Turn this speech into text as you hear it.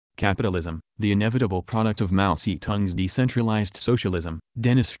Capitalism, the inevitable product of Mao Zedong's decentralized socialism.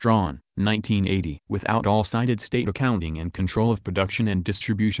 Dennis Strawn, 1980. Without all-sided state accounting and control of production and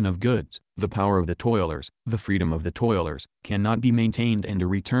distribution of goods, the power of the toilers, the freedom of the toilers, cannot be maintained, and a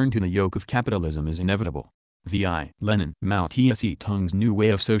return to the yoke of capitalism is inevitable. V.I. Lenin. Mao Zedong's new way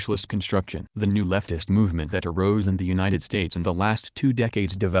of socialist construction. The new leftist movement that arose in the United States in the last 2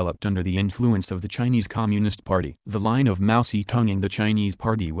 decades developed under the influence of the Chinese Communist Party. The line of Mao Zedong and the Chinese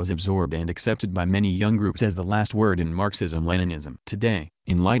Party was absorbed and accepted by many young groups as the last word in Marxism-Leninism. Today,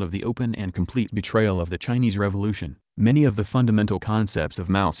 in light of the open and complete betrayal of the Chinese Revolution, many of the fundamental concepts of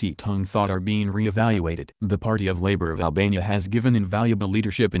Mao Zedong thought are being re-evaluated. The Party of Labour of Albania has given invaluable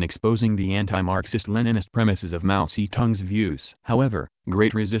leadership in exposing the anti-Marxist-Leninist premises of Mao Zedong's views. However,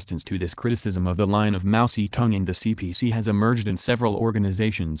 great resistance to this criticism of the line of Mao Zedong and the CPC has emerged, and several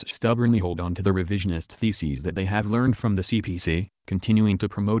organizations stubbornly hold on to the revisionist theses that they have learned from the CPC, continuing to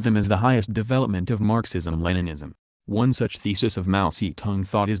promote them as the highest development of Marxism-Leninism. One such thesis of Mao Zedong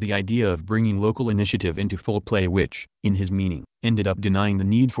thought is the idea of bringing local initiative into full play, which, in his meaning, ended up denying the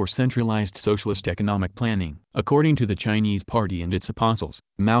need for centralized socialist economic planning. According to the Chinese Party and its apostles,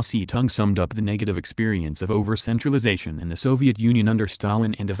 Mao Zedong summed up the negative experience of over-centralization in the Soviet Union under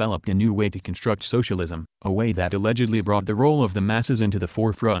Stalin and developed a new way to construct socialism, a way that allegedly brought the role of the masses into the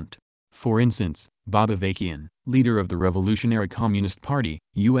forefront. For instance, Bob Avakian, leader of the Revolutionary Communist Party,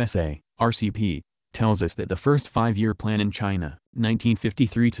 USA, RCP, tells us that the first 5-year plan in China,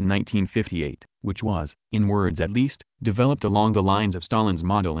 1953 to 1958, which was, in words at least, developed along the lines of Stalin's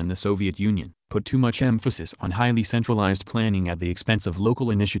model in the Soviet Union, put too much emphasis on highly centralized planning at the expense of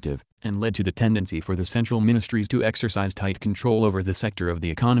local initiative, and led to the tendency for the central ministries to exercise tight control over the sector of the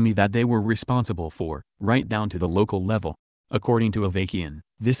economy that they were responsible for, right down to the local level. According to Avakian,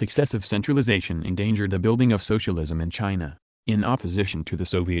 this excessive centralization endangered the building of socialism in China. In opposition to the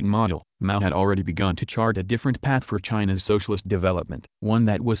Soviet model, Mao had already begun to chart a different path for China's socialist development, one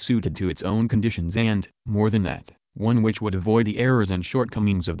that was suited to its own conditions and, more than that, one which would avoid the errors and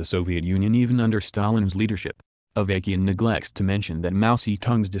shortcomings of the Soviet Union even under Stalin's leadership. Avakian neglects to mention that Mao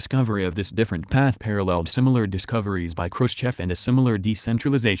Zedong's discovery of this different path paralleled similar discoveries by Khrushchev, and a similar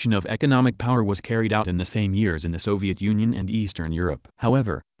decentralization of economic power was carried out in the same years in the Soviet Union and Eastern Europe.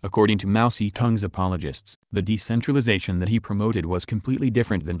 However, according to Mao Zedong's apologists, the decentralization that he promoted was completely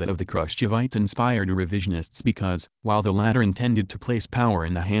different than that of the Khrushchevites-inspired revisionists, because, while the latter intended to place power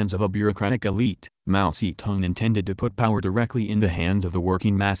in the hands of a bureaucratic elite, Mao Zedong intended to put power directly in the hands of the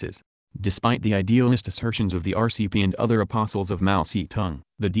working masses. Despite the idealist assertions of the RCP and other apostles of Mao Zedong,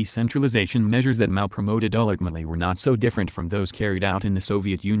 the decentralization measures that Mao promoted ultimately were not so different from those carried out in the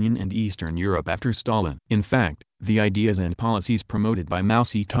Soviet Union and Eastern Europe after Stalin. In fact, the ideas and policies promoted by Mao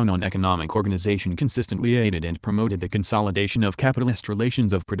Zedong on economic organization consistently aided and promoted the consolidation of capitalist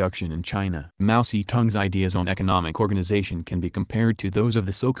relations of production in China. Mao Zedong's ideas on economic organization can be compared to those of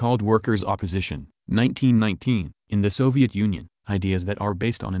the so-called workers' opposition, 1919, in the Soviet Union. Ideas that are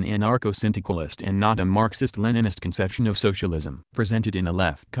based on an anarcho-syndicalist and not a Marxist-Leninist conception of socialism. Presented in a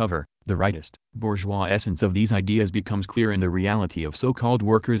left cover, the rightist, bourgeois essence of these ideas becomes clear in the reality of so-called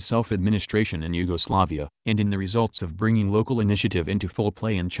workers' self-administration in Yugoslavia, and in the results of bringing local initiative into full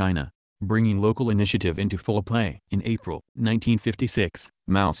play in China. Bringing local initiative into full play. In April 1956,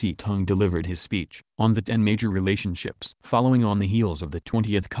 Mao Zedong delivered his speech on the 10 major relationships. Following on the heels of the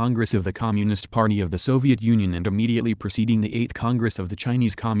 20th Congress of the Communist Party of the Soviet Union and immediately preceding the 8th Congress of the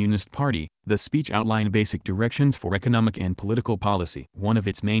Chinese Communist Party, the speech outlined basic directions for economic and political policy. One of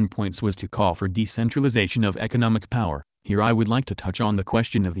its main points was to call for decentralization of economic power. Here I would like to touch on the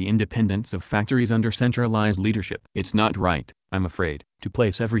question of the independence of factories under centralized leadership. It's not right, I'm afraid, to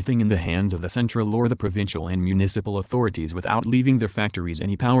place everything in the hands of the central or the provincial and municipal authorities without leaving their factories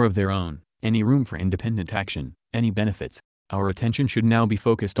any power of their own, any room for independent action, any benefits. Our attention should now be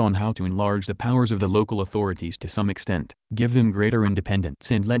focused on how to enlarge the powers of the local authorities to some extent, give them greater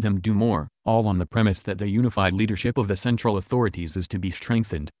independence and let them do more, all on the premise that the unified leadership of the central authorities is to be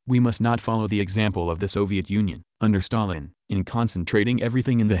strengthened. We must not follow the example of the Soviet Union, under Stalin, in concentrating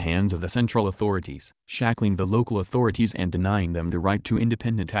everything in the hands of the central authorities, shackling the local authorities and denying them the right to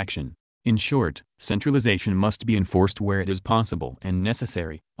independent action. In short, centralization must be enforced where it is possible and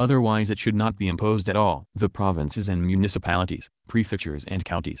necessary, otherwise it should not be imposed at all. The provinces and municipalities, prefectures and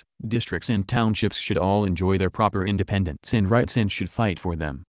counties, districts and townships should all enjoy their proper independence and rights and should fight for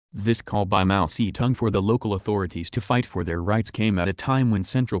them. This call by Mao Zedong for the local authorities to fight for their rights came at a time when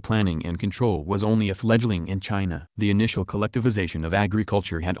central planning and control was only a fledgling in China. The initial collectivization of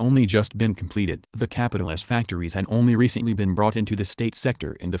agriculture had only just been completed. The capitalist factories had only recently been brought into the state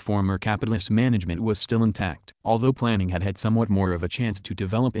sector and the former capitalist management was still intact. Although planning had had somewhat more of a chance to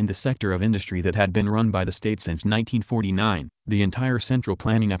develop in the sector of industry that had been run by the state since 1949, the entire central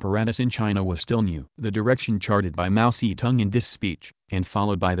planning apparatus in China was still new. The direction charted by Mao Zedong in this speech, and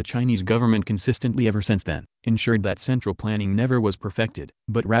followed by the Chinese government consistently ever since then, ensured that central planning never was perfected,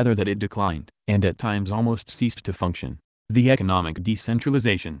 but rather that it declined, and at times almost ceased to function. The economic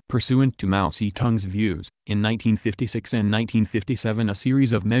decentralization. Pursuant to Mao Zedong's views, in 1956 and 1957 a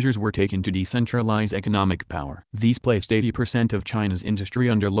series of measures were taken to decentralize economic power. These placed 80% of China's industry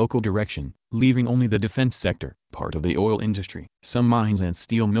under local direction, leaving only the defense sector, part of the oil industry, some mines and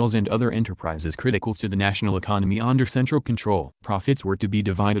steel mills and other enterprises critical to the national economy under central control. Profits were to be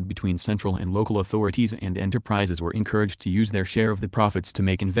divided between central and local authorities and enterprises were encouraged to use their share of the profits to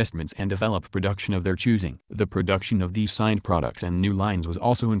make investments and develop production of their choosing. The production of these side products and new lines was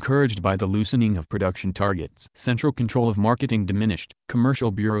also encouraged by the loosening of production targets. Central control of marketing diminished.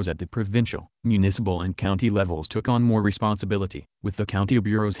 Commercial bureaus at the provincial, municipal and county levels took on more responsibility, with the county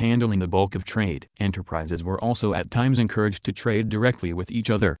bureaus handling the bulk of trade. Enterprises were also at times encouraged to trade directly with each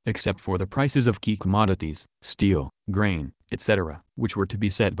other, except for the prices of key commodities, steel, grain, etc., which were to be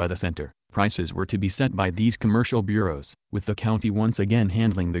set by the center. Prices were to be set by these commercial bureaus, with the county once again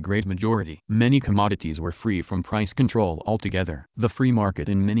handling the great majority. Many commodities were free from price control altogether. The free market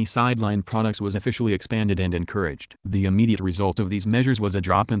in many sideline products was officially expanded and encouraged. The immediate result of these measures was a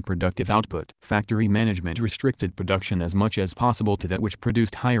drop in productive output. Factory management restricted production as much as possible to that which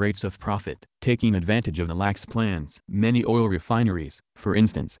produced high rates of profit, taking advantage of the lax plans. Many oil refineries, for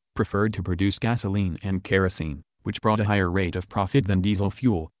instance, preferred to produce gasoline and kerosene, which brought a higher rate of profit than diesel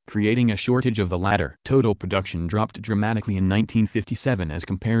fuel, creating a shortage of the latter. Total production dropped dramatically in 1957 as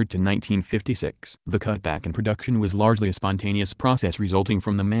compared to 1956. The cutback in production was largely a spontaneous process resulting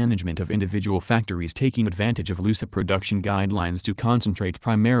from the management of individual factories taking advantage of looser production guidelines to concentrate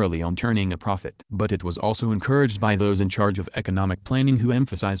primarily on turning a profit. But it was also encouraged by those in charge of economic planning who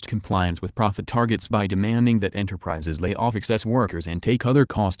emphasized compliance with profit targets by demanding that enterprises lay off excess workers and take other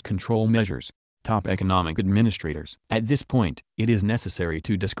cost control measures. Top economic administrators. At this point, it is necessary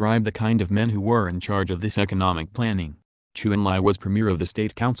to describe the kind of men who were in charge of this economic planning. Chu Enlai was premier of the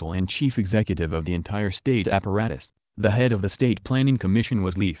State Council and chief executive of the entire state apparatus. The head of the State Planning Commission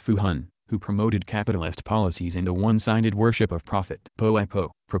was Li Fuhun, who promoted capitalist policies and a one-sided worship of profit. Po Ipo,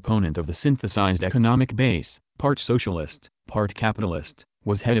 proponent of the synthesized economic base, part socialist, part capitalist,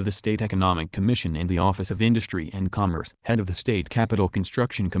 was head of the State Economic Commission and the Office of Industry and Commerce. Head of the State Capital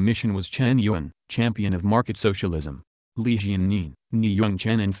Construction Commission was Chen Yuan, champion of market socialism. Li Jiannin, Ni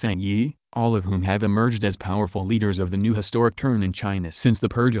Yongchen and Feng Yi, all of whom have emerged as powerful leaders of the new historic turn in China since the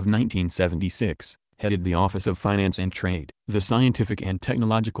purge of 1976, headed the Office of Finance and Trade, the Scientific and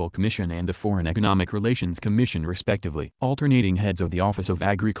Technological Commission and the Foreign Economic Relations Commission respectively. Alternating heads of the Office of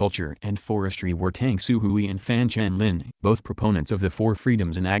Agriculture and Forestry were Tang Suhui and Fan Chenlin, both proponents of the four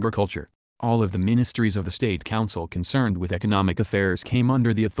freedoms in agriculture. All of the ministries of the State Council concerned with economic affairs came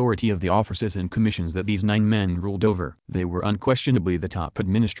under the authority of the offices and commissions that these 9 men ruled over. They were unquestionably the top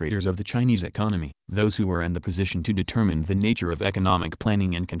administrators of the Chinese economy, those who were in the position to determine the nature of economic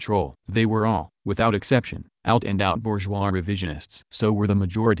planning and control. They were all, without exception, out-and-out bourgeois revisionists. So were the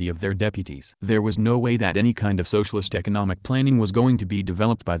majority of their deputies. There was no way that any kind of socialist economic planning was going to be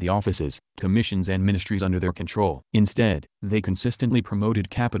developed by the offices, commissions and ministries under their control. Instead, they consistently promoted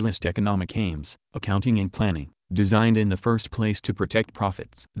capitalist economic aims, accounting and planning, designed in the first place to protect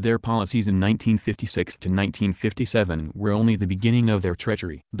profits. Their policies in 1956 to 1957 were only the beginning of their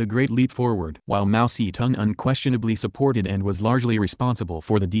treachery. The Great Leap Forward. While Mao Zedong unquestionably supported and was largely responsible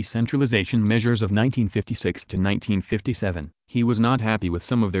for the decentralization measures of 1956 to 1957, he was not happy with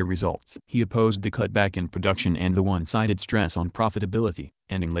some of their results. He opposed the cutback in production and the one-sided stress on profitability,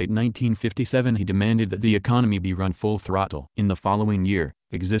 and in late 1957 he demanded that the economy be run full throttle. In the following year,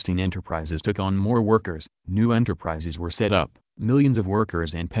 existing enterprises took on more workers, new enterprises were set up, millions of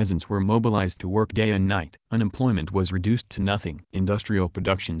workers and peasants were mobilized to work day and night. Unemployment was reduced to nothing. Industrial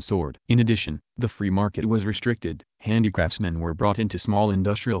production soared. In addition, the free market was restricted. Handicraftsmen were brought into small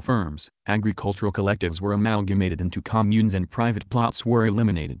industrial firms. Agricultural collectives were amalgamated into communes and private plots were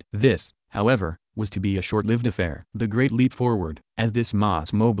eliminated. This, however, was to be a short-lived affair. The Great Leap Forward, as this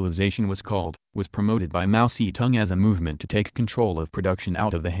mass mobilization was called, was promoted by Mao Zedong as a movement to take control of production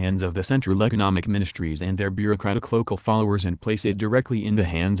out of the hands of the central economic ministries and their bureaucratic local followers and place it directly in the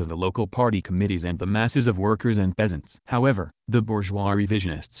hands of the local party committees and the masses of workers and peasants. However, the bourgeois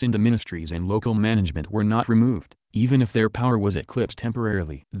revisionists in the ministries and local management were not removed. Even if their power was eclipsed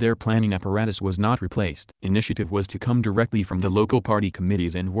temporarily, their planning apparatus was not replaced. Initiative was to come directly from the local party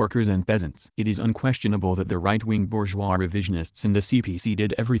committees and workers and peasants. It is unquestionable that the right-wing bourgeois revisionists in the CPC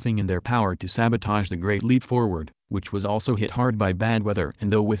did everything in their power to sabotage the Great Leap Forward, which was also hit hard by bad weather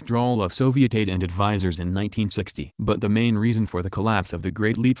and the withdrawal of Soviet aid and advisors in 1960. But the main reason for the collapse of the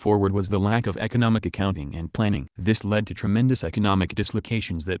Great Leap Forward was the lack of economic accounting and planning. This led to tremendous economic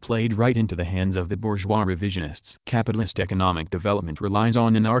dislocations that played right into the hands of the bourgeois revisionists. Capitalist economic development relies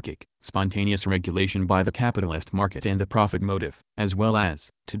on anarchic, spontaneous regulation by the capitalist market and the profit motive, as well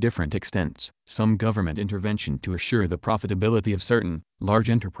as, to different extents, some government intervention to assure the profitability of certain, large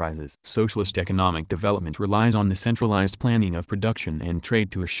enterprises. Socialist economic development relies on the centralized planning of production and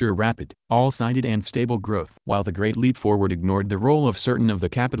trade to assure rapid, all-sided and stable growth. While the Great Leap Forward ignored the role of certain of the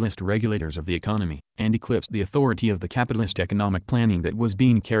capitalist regulators of the economy, and eclipsed the authority of the capitalist economic planning that was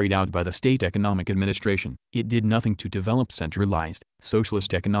being carried out by the state economic administration, it did nothing to develop centralized,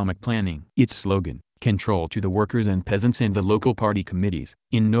 socialist economic planning. Its slogan, "Control to the workers and peasants and the local party committees,"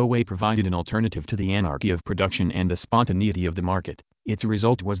 in no way provided an alternative to the anarchy of production and the spontaneity of the market. Its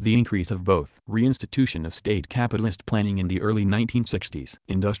result was the increase of both. Reinstitution of state capitalist planning in the early 1960s.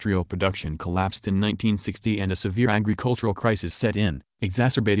 Industrial production collapsed in 1960 and a severe agricultural crisis set in,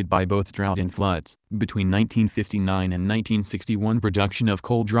 exacerbated by both drought and floods. Between 1959 and 1961 production of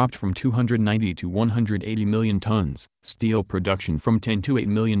coal dropped from 290 to 180 million tons, steel production from 10 to 8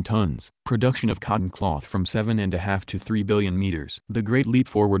 million tons, production of cotton cloth from 7.5 to 3 billion meters. The Great Leap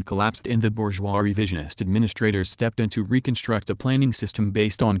Forward collapsed and the bourgeois revisionist administrators stepped in to reconstruct a planning system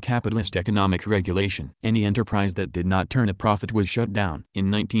based on capitalist economic regulation. Any enterprise that did not turn a profit was shut down.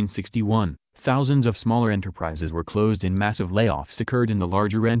 In 1961, thousands of smaller enterprises were closed and massive layoffs occurred in the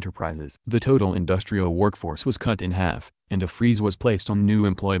larger enterprises. The total industrial workforce was cut in half, and a freeze was placed on new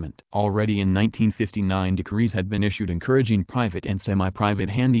employment. Already in 1959 decrees had been issued encouraging private and semi-private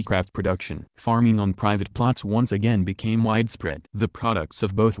handicraft production. Farming on private plots once again became widespread. The products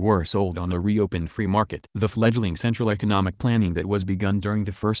of both were sold on a reopened free market. The fledgling central economic planning that was begun during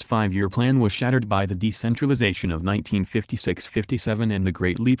the first five-year plan was shattered by the decentralization of 1956-57 and the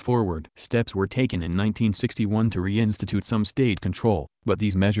Great Leap Forward. Steps were taken in 1961 to reinstitute some state control, but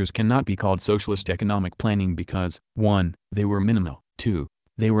these measures cannot be called socialist economic planning because, 1. They were minimal, 2.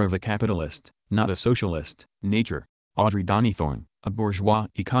 They were of a capitalist, not a socialist, nature. Audrey Donnythorne, a bourgeois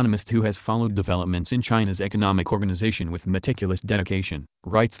economist who has followed developments in China's economic organization with meticulous dedication,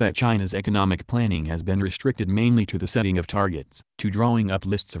 writes that China's economic planning has been restricted mainly to the setting of targets, to drawing up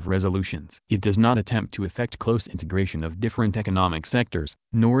lists of resolutions. It does not attempt to effect close integration of different economic sectors,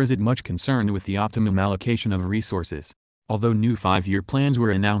 nor is it much concerned with the optimum allocation of resources. Although new five-year plans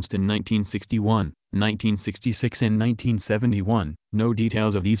were announced in 1961, 1966 and 1971, no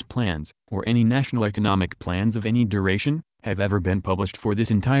details of these plans, or any national economic plans of any duration, have ever been published for this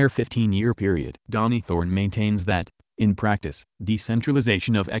entire 15-year period. Donnythorne maintains that, in practice,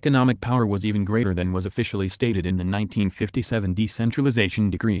 decentralization of economic power was even greater than was officially stated in the 1957 decentralization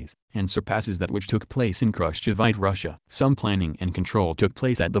decrees, and surpasses that which took place in Khrushchevite Russia. Some planning and control took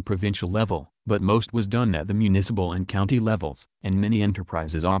place at the provincial level, but most was done at the municipal and county levels, and many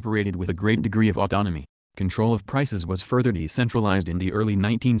enterprises operated with a great degree of autonomy. Control of prices was further decentralized in the early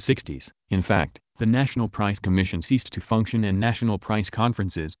 1960s. In fact, the National Price Commission ceased to function and national price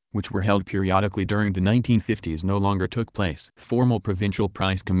conferences, which were held periodically during the 1950s, no longer took place. Formal provincial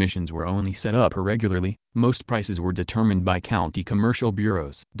price commissions were only set up irregularly. Most prices were determined by county commercial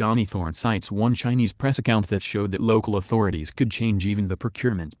bureaus. Donnythorne cites one Chinese press account that showed that local authorities could change even the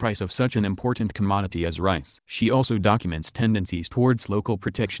procurement price of such an important commodity as rice. She also documents tendencies towards local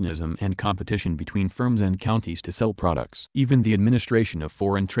protectionism and competition between firms and counties to sell products. Even the administration of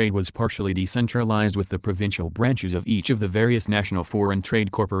foreign trade was partially decentralized, with the provincial branches of each of the various national foreign trade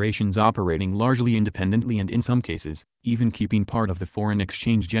corporations operating largely independently and in some cases, even keeping part of the foreign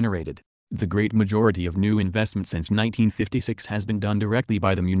exchange generated. The great majority of new investment since 1956 has been done directly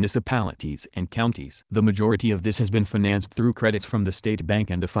by the municipalities and counties. The majority of this has been financed through credits from the State Bank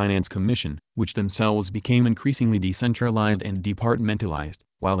and the Finance Commission, which themselves became increasingly decentralized and departmentalized,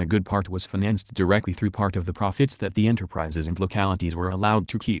 while a good part was financed directly through part of the profits that the enterprises and localities were allowed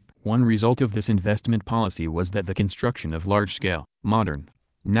to keep. One result of this investment policy was that the construction of large-scale, modern,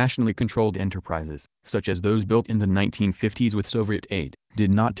 nationally controlled enterprises, such as those built in the 1950s with Soviet aid,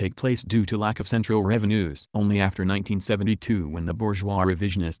 did not take place due to lack of central revenues. Only after 1972, when the bourgeois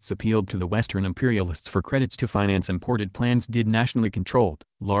revisionists appealed to the Western imperialists for credits to finance imported plants, did nationally controlled,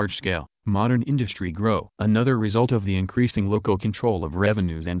 large-scale, modern industry grow. Another result of the increasing local control of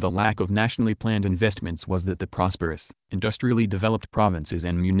revenues and the lack of nationally planned investments was that the prosperous, industrially developed provinces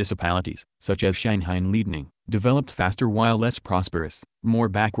and municipalities, such as Shanghai and Liaoning, developed faster, while less prosperous, more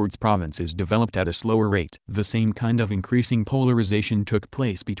backwards provinces developed at a slower rate. The same kind of increasing polarization took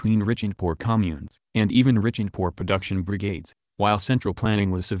place between rich and poor communes, and even rich and poor production brigades. While central planning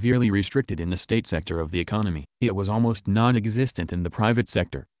was severely restricted in the state sector of the economy, it was almost non-existent in the private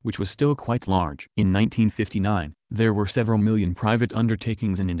sector, which was still quite large. In 1959, there were several million private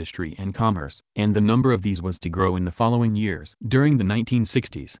undertakings in industry and commerce, and the number of these was to grow in the following years. During the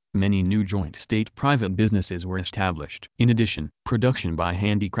 1960s, many new joint state-private businesses were established. In addition, production by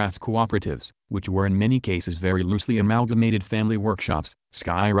handicrafts cooperatives, which were in many cases very loosely amalgamated family workshops,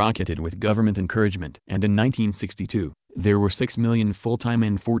 skyrocketed with government encouragement. And in 1962, there were 6 million full-time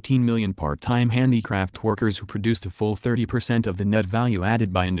and 14 million part-time handicraft workers who produced a full 30% of the net value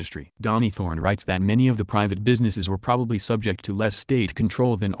added by industry. Donnie Thorne writes that many of the private businesses were probably subject to less state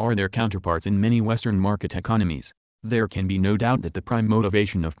control than are their counterparts in many Western market economies. There can be no doubt that the prime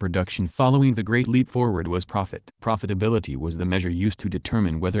motivation of production following the Great Leap Forward was profit. Profitability was the measure used to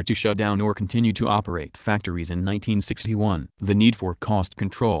determine whether to shut down or continue to operate factories in 1961. The need for cost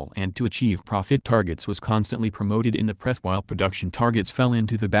control and to achieve profit targets was constantly promoted in the press, while production targets fell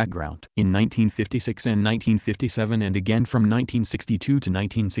into the background. In 1956 and 1957, and again from 1962 to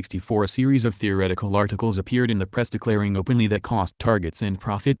 1964, a series of theoretical articles appeared in the press declaring openly that cost targets and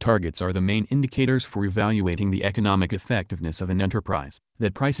profit targets are the main indicators for evaluating the economic effectiveness of an enterprise,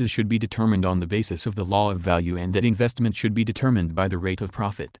 that prices should be determined on the basis of the law of value, and that investment should be determined by the rate of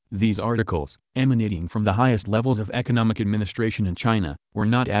profit. These articles, emanating from the highest levels of economic administration in China, were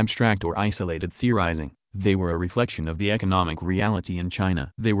not abstract or isolated theorizing. They were a reflection of the economic reality in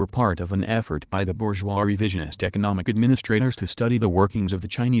China. They were part of an effort by the bourgeois revisionist economic administrators to study the workings of the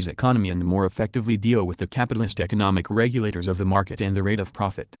Chinese economy and more effectively deal with the capitalist economic regulators of the market and the rate of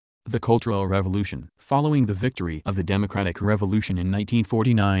profit. The Cultural Revolution. Following the victory of the Democratic Revolution in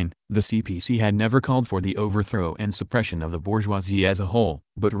 1949, the CPC had never called for the overthrow and suppression of the bourgeoisie as a whole,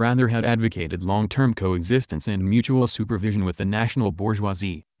 but rather had advocated long-term coexistence and mutual supervision with the national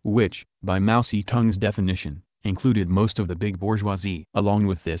bourgeoisie, which, by Mao Zedong's definition, included most of the big bourgeoisie. Along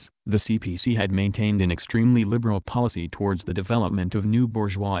with this, the CPC had maintained an extremely liberal policy towards the development of new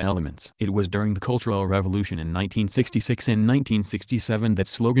bourgeois elements. It was during the Cultural Revolution in 1966 and 1967 that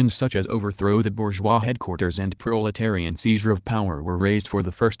slogans such as "overthrow the bourgeois headquarters" and "proletarian seizure of power" were raised for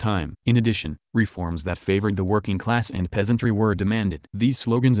the first time. In addition, reforms that favored the working class and peasantry were demanded. These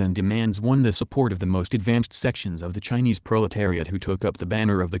slogans and demands won the support of the most advanced sections of the Chinese proletariat, who took up the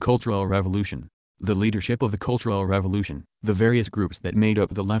banner of the Cultural Revolution. The leadership of the Cultural Revolution, the various groups that made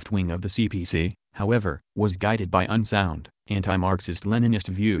up the left wing of the CPC, however, was guided by unsound, anti-Marxist-Leninist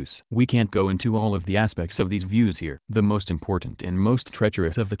views. We can't go into all of the aspects of these views here. The most important and most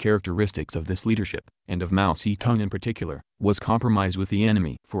treacherous of the characteristics of this leadership, and of Mao Zedong in particular, was compromise with the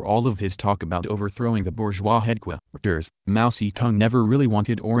enemy. For all of his talk about overthrowing the bourgeois headquarters, Mao Zedong never really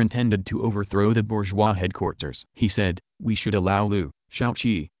wanted or intended to overthrow the bourgeois headquarters. He said, "We should allow Liu,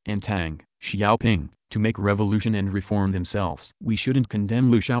 Shaoqi, and Tang, Xiaoping, to make revolution and reform themselves. We shouldn't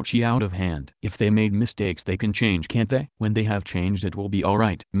condemn Liu Shaoqi out of hand. If they made mistakes they can change, can't they? When they have changed it will be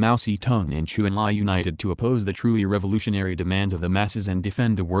alright." Mao Zedong and Chu Enlai united to oppose the truly revolutionary demands of the masses and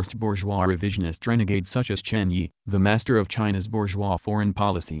defend the worst bourgeois revisionist renegades such as Chen Yi, the master of China's bourgeois foreign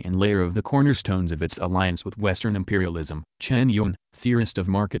policy and layer of the cornerstones of its alliance with Western imperialism, Chen Yun, theorist of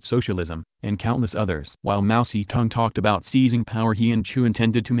market socialism, and countless others. While Mao Zedong talked about seizing power, he and Chu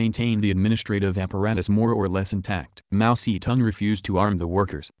intended to maintain the administrative apparatus more or less intact. Mao Zedong refused to arm the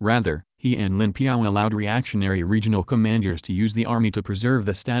workers. Rather, he and Lin Piao allowed reactionary regional commanders to use the army to preserve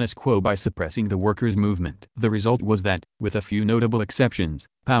the status quo by suppressing the workers' movement. The result was that, with a few notable exceptions,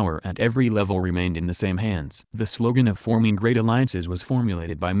 power at every level remained in the same hands. The slogan of forming great alliances was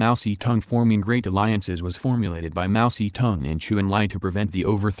formulated by Mao Zedong. Forming great alliances was formulated by Mao Zedong and Chu Enlai to prevent the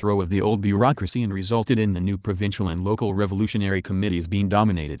overthrow of the old bureaucracy, and resulted in the new provincial and local revolutionary committees being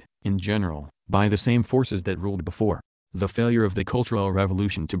dominated, in general, by the same forces that ruled before. The failure of the Cultural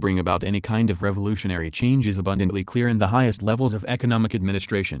Revolution to bring about any kind of revolutionary change is abundantly clear in the highest levels of economic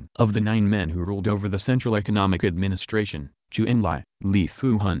administration. Of the 9 men who ruled over the central economic administration, Chu Enlai, Li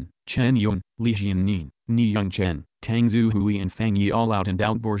Fuhun, Chen Yun, Li Jiannin, Ni Yongchen, Tang Zuhui and Fang Yi, all out and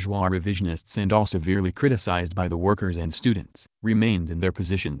out bourgeois revisionists and all severely criticized by the workers and students, remained in their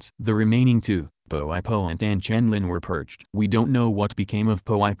positions. The remaining 2, Po Ipo and Tan Chenlin were purged. We don't know what became of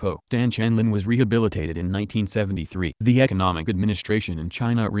Po Ipo. Tan Chenlin was rehabilitated in 1973. The economic administration in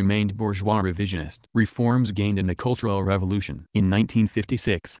China remained bourgeois revisionist. Reforms gained in the Cultural Revolution. In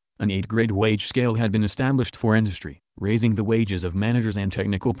 1956, an 8-grade wage scale had been established for industry, raising the wages of managers and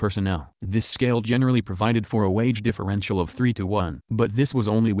technical personnel. This scale generally provided for a wage differential of 3-to-1. But this was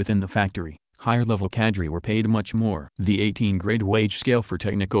only within the factory. Higher-level cadre were paid much more. The 18-grade wage scale for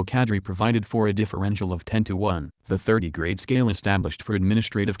technical cadre provided for a differential of 10-to-1. The 30-grade scale established for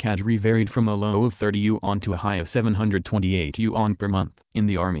administrative cadre varied from a low of 30 yuan to a high of 728 yuan per month. In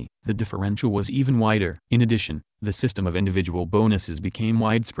the army, the differential was even wider. In addition, the system of individual bonuses became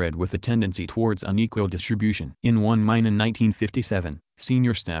widespread with a tendency towards unequal distribution. In one mine in 1957,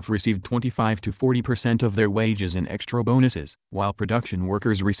 senior staff received 25 to 40% of their wages in extra bonuses, while production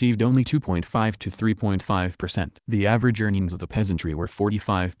workers received only 2.5 to 3.5%. The average earnings of the peasantry were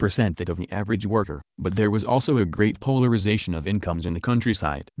 45% that of the average worker, but there was also a great polarization of incomes in the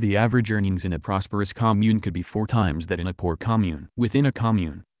countryside. The average earnings in a prosperous commune could be 4 times that in a poor commune. Within a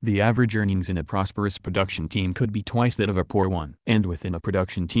commune, the average earnings in a prosperous production team could be twice that of a poor one. And within a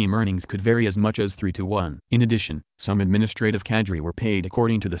production team earnings could vary as much as 3-to-1. In addition, some administrative cadre were paid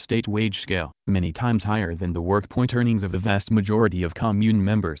according to the state wage scale, many times higher than the work point earnings of the vast majority of commune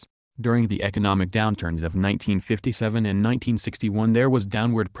members. During the economic downturns of 1957 and 1961 there was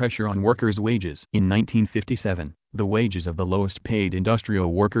downward pressure on workers' wages. In 1957, the wages of the lowest paid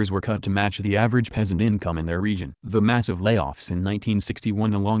industrial workers were cut to match the average peasant income in their region. The massive layoffs in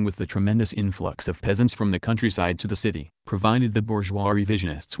 1961 along with the tremendous influx of peasants from the countryside to the city, provided the bourgeois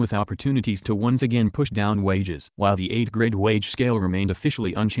revisionists with opportunities to once again push down wages. While the 8-grade wage scale remained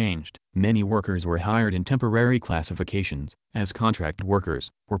officially unchanged, many workers were hired in temporary classifications, as contract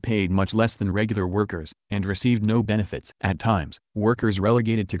workers, were paid much less than regular workers, and received no benefits. At times, workers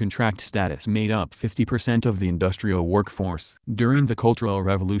relegated to contract status made up 50% of the industrial workforce. During the Cultural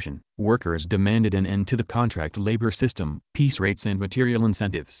Revolution, workers demanded an end to the contract labor system, piece rates and material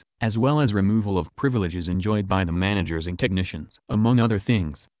incentives, as well as removal of privileges enjoyed by the managers and technicians. Among other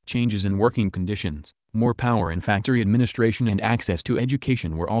things, changes in working conditions, more power in factory administration and access to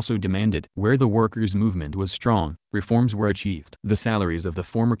education were also demanded. Where the workers' movement was strong, reforms were achieved. The salaries of the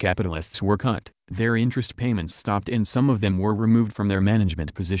former capitalists were cut, their interest payments stopped and some of them were removed from their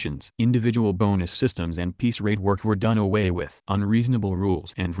management positions. Individual bonus systems and piece rate work were done away with. Unreasonable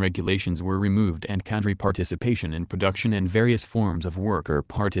rules and regulations were removed and cadre participation in production and various forms of worker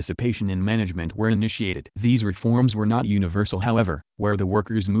participation in management were initiated. These reforms were not universal however. Where the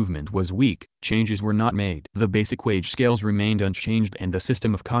workers' movement was weak, changes were not made. The basic wage scales remained unchanged and the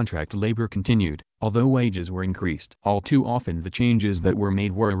system of contract labor continued, although wages were increased. All too often the changes that were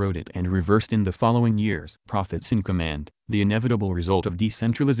made were eroded and reversed in the following years. Profits in command, the inevitable result of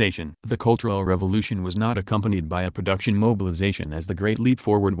decentralization. The Cultural Revolution was not accompanied by a production mobilization as the Great Leap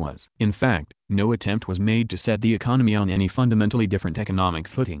Forward was. In fact, no attempt was made to set the economy on any fundamentally different economic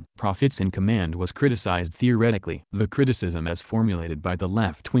footing. Profits in command was criticized theoretically. The criticism as formulated by the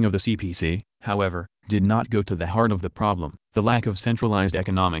left wing of the CPC, however, did not go to the heart of the problem, the lack of centralized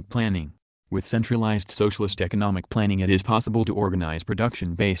economic planning. With centralized socialist economic planning it is possible to organize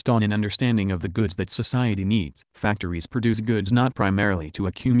production based on an understanding of the goods that society needs. Factories produce goods not primarily to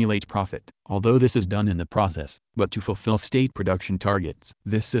accumulate profit, although this is done in the process, but to fulfill state production targets.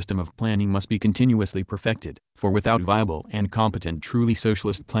 This system of planning must be continuously perfected, for without viable and competent truly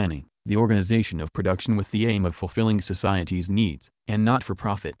socialist planning, the organization of production with the aim of fulfilling society's needs, and not for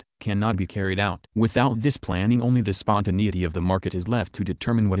profit, cannot be carried out. Without this planning only the spontaneity of the market is left to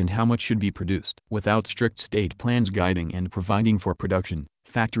determine what and how much should be produced. Without strict state plans guiding and providing for production,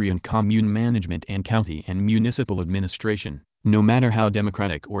 factory and commune management and county and municipal administration, no matter how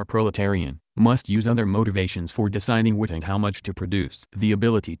democratic or proletarian, must use other motivations for deciding what and how much to produce. The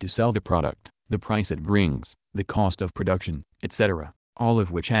ability to sell the product, the price it brings, the cost of production, etc., all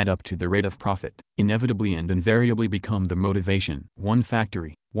of which add up to the rate of profit, inevitably and invariably become the motivation. One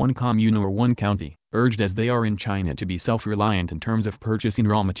factory, one commune or one county, urged as they are in China to be self-reliant in terms of purchasing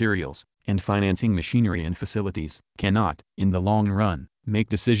raw materials, and financing machinery and facilities, cannot, in the long run, make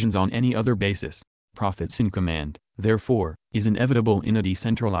decisions on any other basis. Profits in command, therefore, is inevitable in a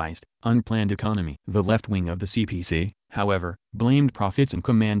decentralized, unplanned economy. The left wing of the CPC, however, blamed profits in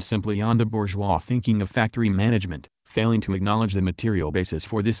command simply on the bourgeois thinking of factory management, failing to acknowledge the material basis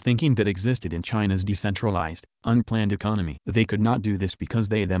for this thinking that existed in China's decentralized, unplanned economy. They could not do this because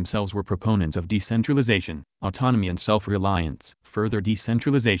they themselves were proponents of decentralization, autonomy and self-reliance. Further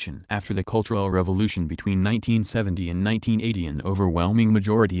decentralization. After the Cultural Revolution between 1970 and 1980 an overwhelming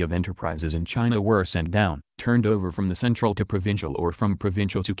majority of enterprises in China were sent down, turned over from the central to provincial or from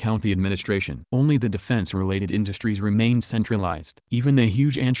provincial to county administration. Only the defense-related industries remained centralized. Even the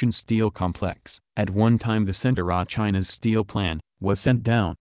huge Anshan steel complex, at one time the center of China's steel plan, was sent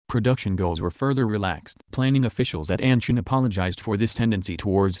down. Production goals were further relaxed. Planning officials at Anshan apologized for this tendency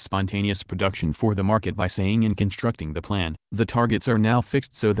towards spontaneous production for the market by saying in constructing the plan, the targets are now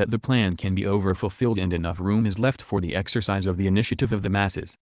fixed so that the plan can be over-fulfilled and enough room is left for the exercise of the initiative of the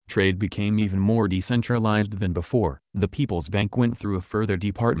masses. Trade became even more decentralized than before. The People's Bank went through a further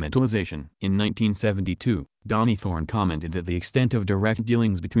departmentalization. In 1972, Donnie Thorne commented that the extent of direct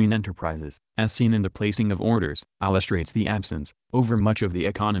dealings between enterprises, as seen in the placing of orders, illustrates the absence, over much of the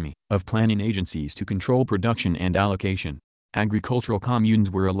economy, of planning agencies to control production and allocation. Agricultural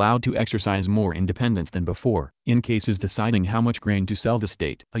communes were allowed to exercise more independence than before, in cases deciding how much grain to sell the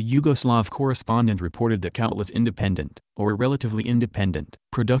state. A Yugoslav correspondent reported that countless independent, or relatively independent,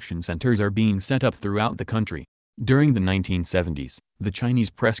 production centers are being set up throughout the country. During the 1970s, the Chinese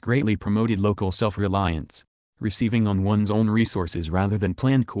press greatly promoted local self-reliance, receiving on one's own resources rather than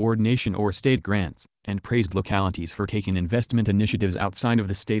planned coordination or state grants, and praised localities for taking investment initiatives outside of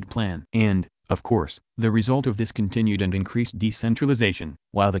the state plan. And, of course, the result of this continued and increased decentralization,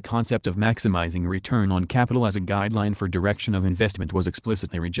 while the concept of maximizing return on capital as a guideline for direction of investment was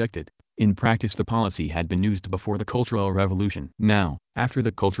explicitly rejected. In practice the policy had been used before the Cultural Revolution. Now, after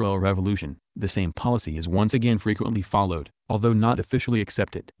the Cultural Revolution, the same policy is once again frequently followed, although not officially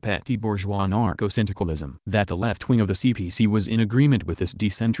accepted. Petty bourgeois anarcho-syndicalism. That the left wing of the CPC was in agreement with this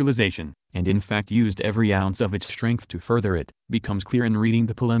decentralization, and in fact used every ounce of its strength to further it, becomes clear in reading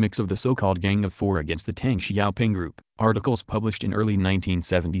the polemics of the so-called Gang of Four against the Tang Xiaoping group. Articles published in early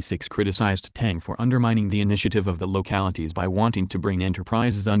 1976 criticized Tang for undermining the initiative of the localities by wanting to bring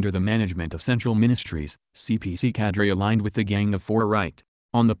enterprises under the management of central ministries. CPC cadre aligned with the Gang of Four right.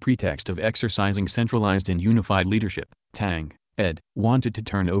 On the pretext of exercising centralized and unified leadership, Tang, ed., wanted to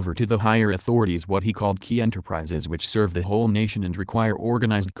turn over to the higher authorities what he called key enterprises which serve the whole nation and require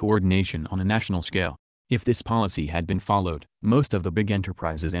organized coordination on a national scale. If this policy had been followed, most of the big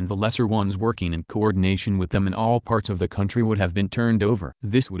enterprises and the lesser ones working in coordination with them in all parts of the country would have been turned over.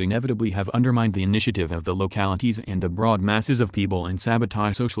 This would inevitably have undermined the initiative of the localities and the broad masses of people and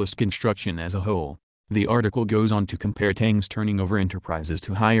sabotaged socialist construction as a whole. The article goes on to compare Tang's turning over enterprises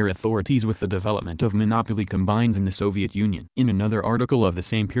to higher authorities with the development of monopoly combines in the Soviet Union. In another article of the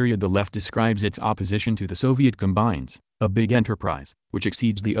same period the left describes its opposition to the Soviet combines. A big enterprise, which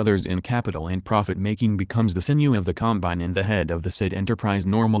exceeds the others in capital and profit-making becomes the sinew of the combine and the head of the said enterprise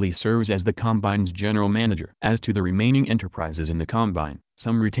normally serves as the combine's general manager. As to the remaining enterprises in the combine,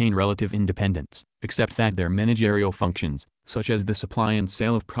 some retain relative independence, except that their managerial functions, such as the supply and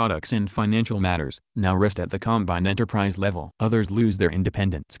sale of products and financial matters, now rest at the combine enterprise level. Others lose their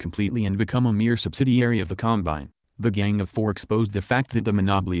independence completely and become a mere subsidiary of the combine. The Gang of Four exposed the fact that the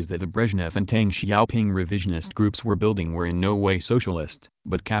monopolies that the Brezhnev and Tang Xiaoping revisionist groups were building were in no way socialist,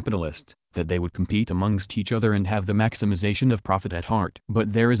 but capitalist, that they would compete amongst each other and have the maximization of profit at heart.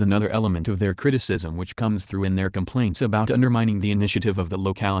 But there is another element of their criticism which comes through in their complaints about undermining the initiative of the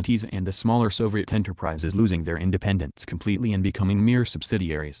localities and the smaller Soviet enterprises losing their independence completely and becoming mere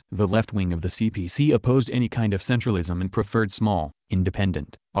subsidiaries. The left wing of the CPC opposed any kind of centralism and preferred small,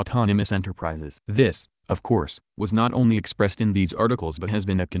 independent, autonomous enterprises. This, of course, was not only expressed in these articles but has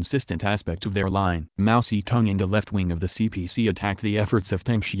been a consistent aspect of their line. Mao Zedong and the left wing of the CPC attacked the efforts of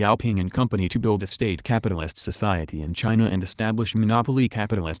Deng Xiaoping and company to build a state capitalist society in China and establish monopoly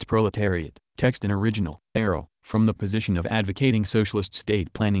capitalist proletariat. Text in original, arrow, from the position of advocating socialist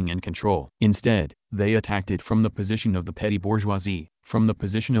state planning and control. Instead, they attacked it from the position of the petty bourgeoisie, from the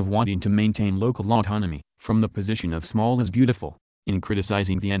position of wanting to maintain local autonomy, from the position of small is beautiful. In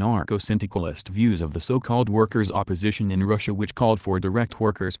criticizing the anarcho-syndicalist views of the so-called workers' opposition in Russia which called for direct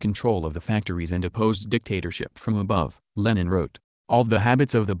workers' control of the factories and opposed dictatorship from above, Lenin wrote, "All the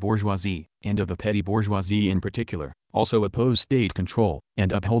habits of the bourgeoisie, and of the petty bourgeoisie in particular, also oppose state control,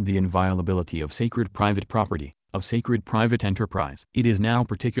 and uphold the inviolability of sacred private property, of sacred private enterprise." It is now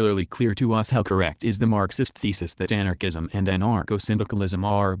particularly clear to us how correct is the Marxist thesis that anarchism and anarcho-syndicalism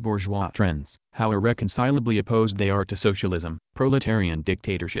are bourgeois trends, how irreconcilably opposed they are to socialism, proletarian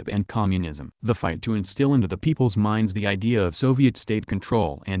dictatorship and communism. The fight to instill into the people's minds the idea of Soviet state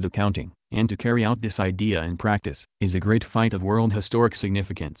control and accounting, and to carry out this idea in practice, is a great fight of world historic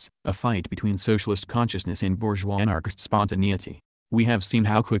significance, a fight between socialist consciousness and bourgeois anarchist spontaneity. We have seen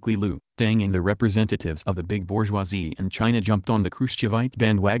how quickly Liu Deng and the representatives of the big bourgeoisie in China jumped on the Khrushchevite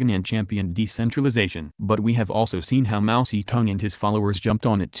bandwagon and championed decentralization. But we have also seen how Mao Zedong and his followers jumped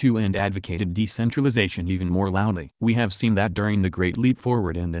on it too and advocated decentralization even more loudly. We have seen that during the Great Leap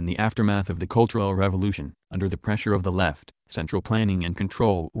Forward and in the aftermath of the Cultural Revolution, under the pressure of the left, central planning and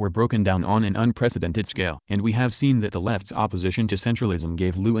control were broken down on an unprecedented scale. And we have seen that the left's opposition to centralism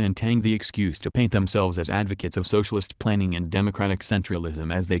gave Liu and Tang the excuse to paint themselves as advocates of socialist planning and democratic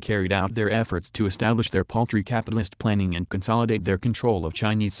centralism as they carried out their efforts to establish their paltry capitalist planning and consolidate their control of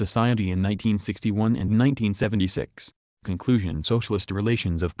Chinese society in 1961 and 1976. Conclusion: socialist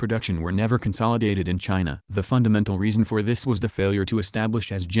relations of production were never consolidated in China. The fundamental reason for this was the failure to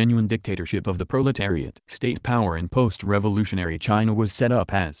establish as genuine dictatorship of the proletariat. State power in post-revolutionary China was set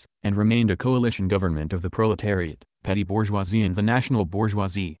up as, and remained a coalition government of the proletariat, petty bourgeoisie and the national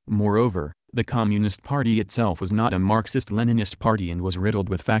bourgeoisie. Moreover, the Communist Party itself was not a Marxist-Leninist party and was riddled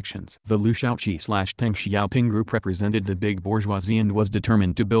with factions. The Liu Shaoqi/Deng Xiaoping group represented the big bourgeoisie and was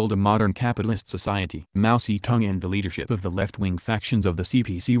determined to build a modern capitalist society. Mao Zedong and the leadership of the left-wing factions of the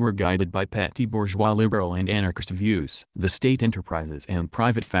CPC were guided by petty bourgeois liberal and anarchist views. The state enterprises and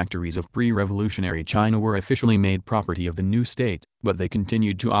private factories of pre-revolutionary China were officially made property of the new state, but they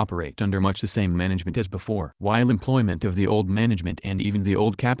continued to operate under much the same management as before. While employment of the old management and even the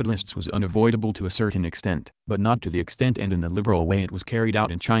old capitalists was unavoidable to a certain extent, but not to the extent and in the liberal way it was carried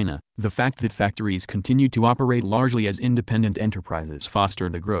out in China, the fact that factories continued to operate largely as independent enterprises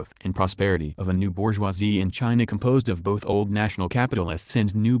fostered the growth and prosperity of a new bourgeoisie in China composed of both old national capitalists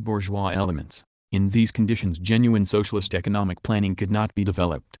and new bourgeois elements. In these conditions, genuine socialist economic planning could not be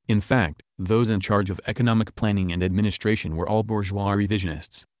developed. In fact, those in charge of economic planning and administration were all bourgeois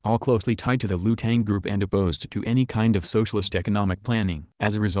revisionists, all closely tied to the Liu Tang group and opposed to any kind of socialist economic planning.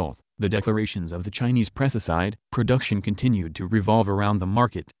 As a result, the declarations of the Chinese press aside, production continued to revolve around the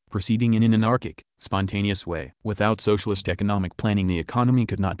market, proceeding in an anarchic, spontaneous way. Without socialist economic planning, the economy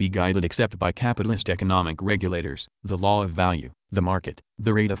could not be guided except by capitalist economic regulators, the law of value, the market,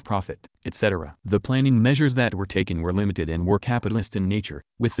 the rate of profit, etc. The planning measures that were taken were limited and were capitalist in nature,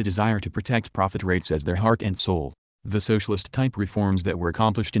 with the desire to protect profit rates as their heart and soul. The socialist-type reforms that were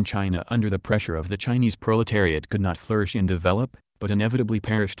accomplished in China under the pressure of the Chinese proletariat could not flourish and develop, but inevitably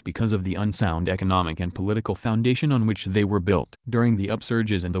perished because of the unsound economic and political foundation on which they were built. During the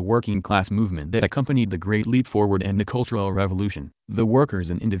upsurges in the working class movement that accompanied the Great Leap Forward and the Cultural Revolution, the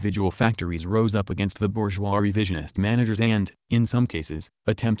workers in individual factories rose up against the bourgeois revisionist managers and, in some cases,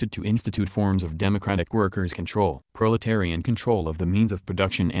 attempted to institute forms of democratic workers' control. Proletarian control of the means of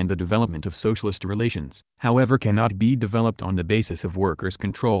production and the development of socialist relations, however, cannot be developed on the basis of workers'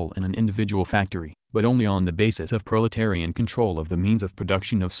 control in an individual factory, but only on the basis of proletarian control of the means of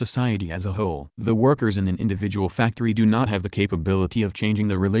production of society as a whole. The workers in an individual factory do not have the capability of changing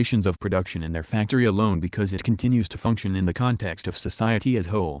the relations of production in their factory alone because it continues to function in the context of society as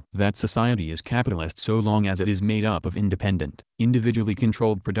a whole. That society is capitalist so long as it is made up of independent, individually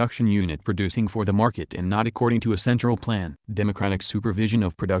controlled production unit producing for the market and not according to a central plan. Democratic supervision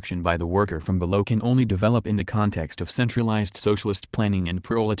of production by the worker from below can only develop in the context of centralized socialist planning and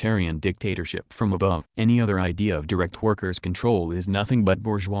proletarian dictatorship from above. Any other idea of direct workers' control is nothing but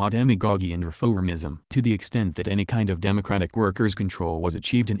bourgeois demagogy and reformism. To the extent that any kind of democratic workers' control was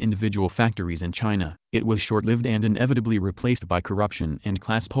achieved in individual factories in China, it was short-lived and inevitably replaced by corruption and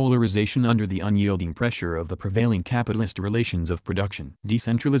class polarization under the unyielding pressure of the prevailing capitalist relations of production.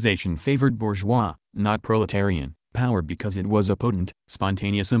 Decentralization favored bourgeois, not proletarian, power because it was a potent,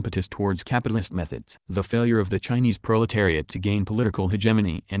 spontaneous impetus towards capitalist methods. The failure of the Chinese proletariat to gain political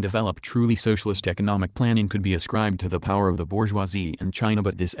hegemony and develop truly socialist economic planning could be ascribed to the power of the bourgeoisie in China,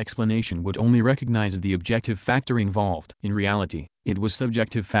 but this explanation would only recognize the objective factor involved. In reality, it was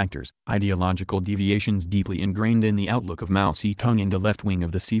subjective factors, ideological deviations deeply ingrained in the outlook of Mao Zedong and the left wing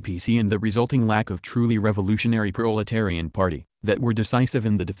of the CPC and the resulting lack of truly revolutionary proletarian party, that were decisive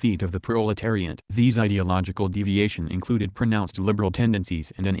in the defeat of the proletariat. These ideological deviations included pronounced liberal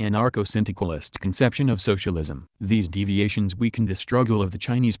tendencies and an anarcho-syndicalist conception of socialism. These deviations weakened the struggle of the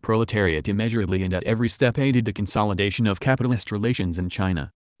Chinese proletariat immeasurably and at every step aided the consolidation of capitalist relations in China.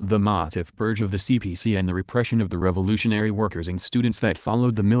 The massive purge of the CPC and the repression of the revolutionary workers and students that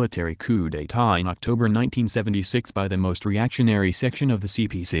followed the military coup d'état in October 1976 by the most reactionary section of the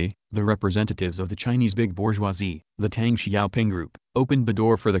CPC, the representatives of the Chinese big bourgeoisie, the Deng Xiaoping group, opened the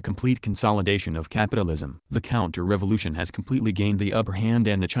door for the complete consolidation of capitalism. The counter-revolution has completely gained the upper hand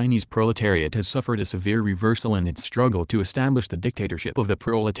and the Chinese proletariat has suffered a severe reversal in its struggle to establish the dictatorship of the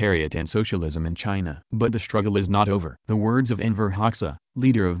proletariat and socialism in China. But the struggle is not over. The words of Enver Hoxha,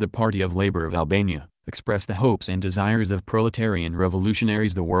 leader of the Party of Labour of Albania, express the hopes and desires of proletarian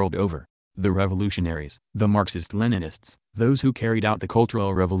revolutionaries the world over. The revolutionaries, the Marxist-Leninists, those who carried out the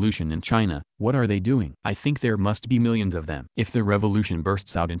Cultural Revolution in China, what are they doing? I think there must be millions of them. If the revolution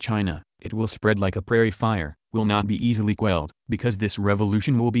bursts out in China, it will spread like a prairie fire, will not be easily quelled, because this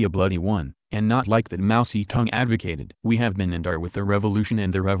revolution will be a bloody one, and not like that Mao Zedong advocated. We have been and are with the revolution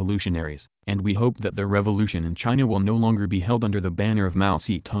and the revolutionaries, and we hope that the revolution in China will no longer be held under the banner of Mao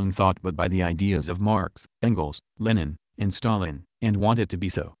Zedong thought but by the ideas of Marx, Engels, Lenin, and Stalin, and want it to be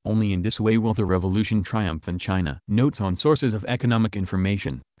so. Only in this way will the revolution triumph in China. Notes on sources of economic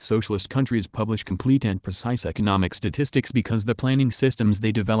information. Socialist countries publish complete and precise economic statistics because the planning systems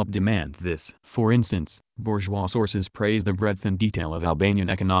they develop demand this. For instance, bourgeois sources praise the breadth and detail of Albanian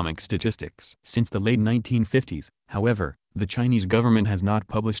economic statistics. Since the late 1950s, however, the Chinese government has not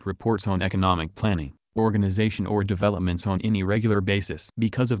published reports on economic planning, organization or developments on any regular basis.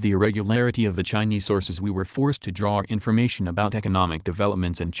 Because of the irregularity of the Chinese sources, we were forced to draw our information about economic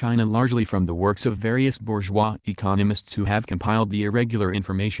developments in China largely from the works of various bourgeois economists who have compiled the irregular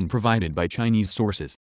information provided by Chinese sources.